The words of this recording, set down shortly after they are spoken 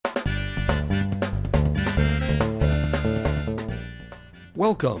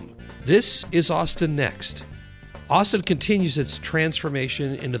Welcome. This is Austin Next. Austin continues its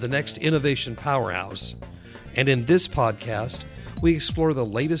transformation into the next innovation powerhouse. And in this podcast, we explore the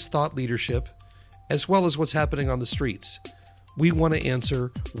latest thought leadership, as well as what's happening on the streets. We want to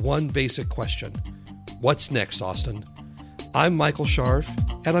answer one basic question. What's next, Austin? I'm Michael Scharf,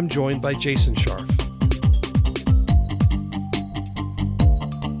 and I'm joined by Jason Scharf.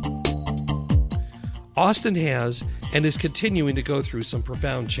 Austin has and is continuing to go through some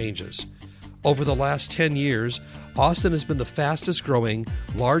profound changes. Over the last 10 years, Austin has been the fastest growing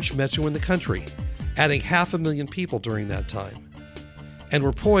large metro in the country, adding 500,000 people during that time. And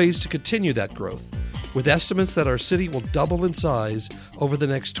we're poised to continue that growth, with estimates that our city will double in size over the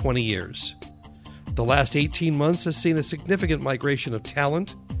next 20 years. The last 18 months has seen a significant migration of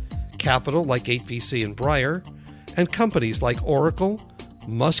talent, capital like 8VC and Breyer, and companies like Oracle,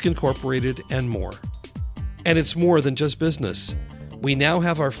 Musk Incorporated, and more. And it's more than just business. We now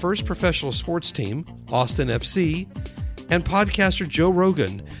have our first professional sports team, Austin FC, and podcaster Joe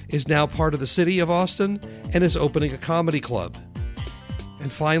Rogan is now part of the city of Austin and is opening a comedy club.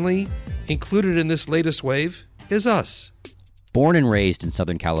 And finally, included in this latest wave is us. Born and raised in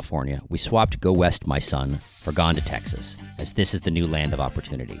Southern California, we swapped Go West, my son, for Gone to Texas, as this is the new land of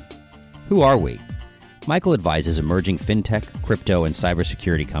opportunity. Who are we? Michael advises emerging fintech, crypto, and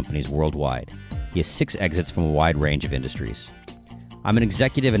cybersecurity companies worldwide. He has 6 exits from a wide range of industries. I'm an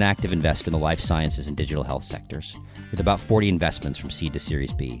executive and active investor in the life sciences and digital health sectors, with about 40 investments from seed to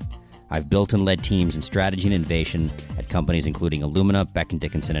Series B. I've built and led teams in strategy and innovation at companies including Illumina, Becton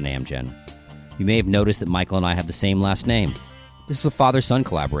Dickinson, and Amgen. You may have noticed that Michael and I have the same last name. This is a father-son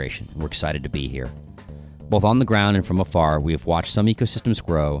collaboration, and we're excited to be here. Both on the ground and from afar, we have watched some ecosystems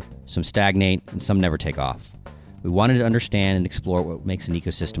grow, some stagnate, and some never take off. We wanted to understand and explore what makes an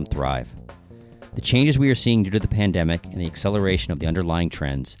ecosystem thrive. The changes we are seeing due to the pandemic and the acceleration of the underlying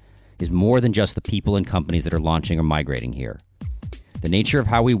trends is more than just the people and companies that are launching or migrating here. The nature of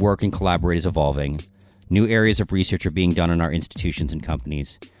how we work and collaborate is evolving. New areas of research are being done in our institutions and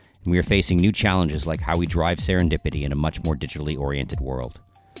companies, and we are facing new challenges like how we drive serendipity in a much more digitally oriented world.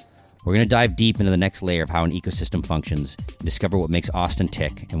 We're going to dive deep into the next layer of how an ecosystem functions and discover what makes Austin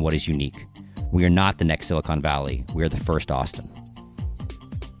tick and what is unique. We are not the next Silicon Valley. We are the first Austin.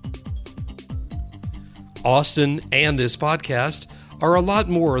 Austin and this podcast are a lot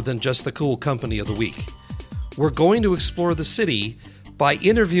more than just the cool company of the week. We're going to explore the city by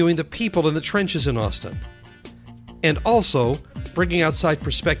interviewing the people in the trenches in Austin, and also bringing outside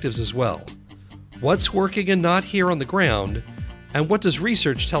perspectives as well. What's working and not here on the ground, and what does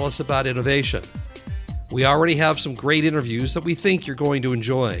research tell us about innovation? We already have some great interviews that we think you're going to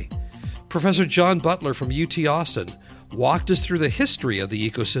enjoy. Professor John Butler from UT Austin walked us through the history of the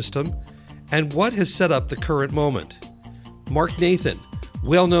ecosystem and what has set up the current moment. Mark Nathan,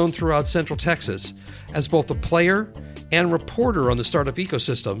 well known throughout Central Texas as both a player and reporter on the startup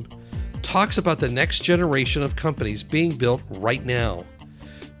ecosystem, talks about the next generation of companies being built right now.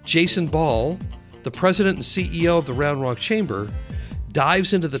 Jason Ball, the president and CEO of the Round Rock Chamber,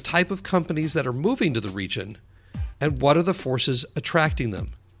 dives into the type of companies that are moving to the region and what are the forces attracting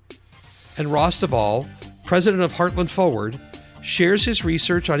them. And Ross Duvall, president of Heartland Forward, shares his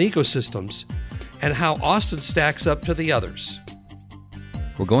research on ecosystems and how Austin stacks up to the others.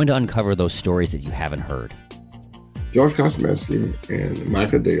 We're going to uncover those stories that you haven't heard. George Kosmetsky and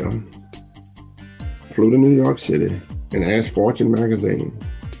Michael Dell flew to New York City and asked Fortune magazine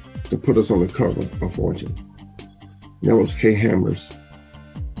to put us on the cover of Fortune. That was Kay Hammer's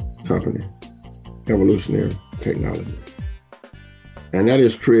company, Evolutionary Technology. And that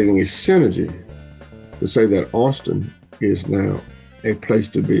is creating a synergy to say that Austin is now a place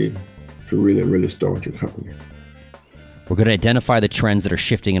to be to really start your company. We're going to identify the trends that are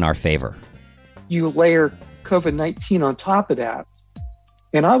shifting in our favor. You layer COVID-19 on top of that,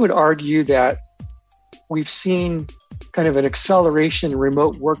 and I would argue that we've seen kind of an acceleration in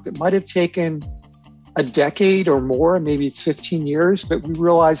remote work that might have taken a decade or more, maybe it's 15 years, but we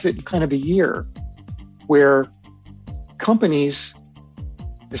realize it in kind of a year, where companies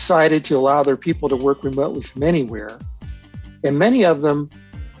decided to allow their people to work remotely from anywhere. And many of them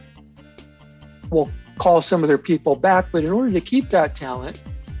will call some of their people back, but in order to keep that talent,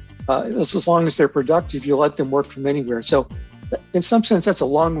 as long as they're productive, you let them work from anywhere. So in some sense, that's a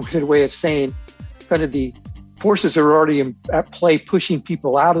long-winded way of saying kind of the forces are already at play pushing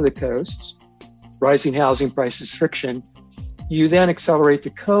people out of the coasts, rising housing prices, friction. You then accelerate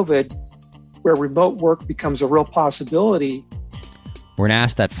to COVID, where remote work becomes a real possibility. We're going to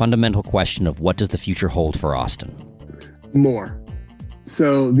ask that fundamental question of what does the future hold for Austin? More.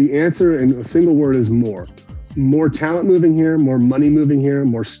 So the answer in a single word is more. more talent moving here, more money moving here,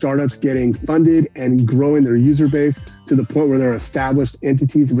 more startups getting funded and growing their user base to the point where they're established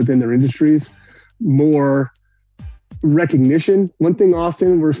entities within their industries, more recognition. One thing,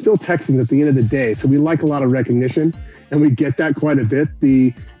 Austin, we're still Texans at the end of the day, so we like a lot of recognition, and we get that quite a bit.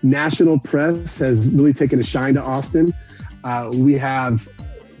 The national press has really taken a shine to Austin. We have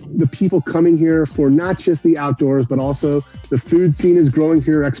the people coming here for not just the outdoors, but also the food scene is growing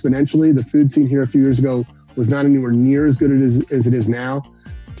here exponentially. The food scene here a few years ago was not anywhere near as good as it is now.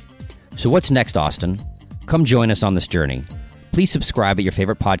 So what's next, Austin? Come join us on this journey. Please subscribe at your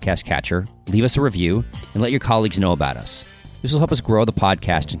favorite podcast catcher, leave us a review, and let your colleagues know about us. This will help us grow the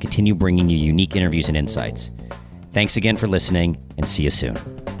podcast and continue bringing you unique interviews and insights. Thanks again for listening, and see you soon.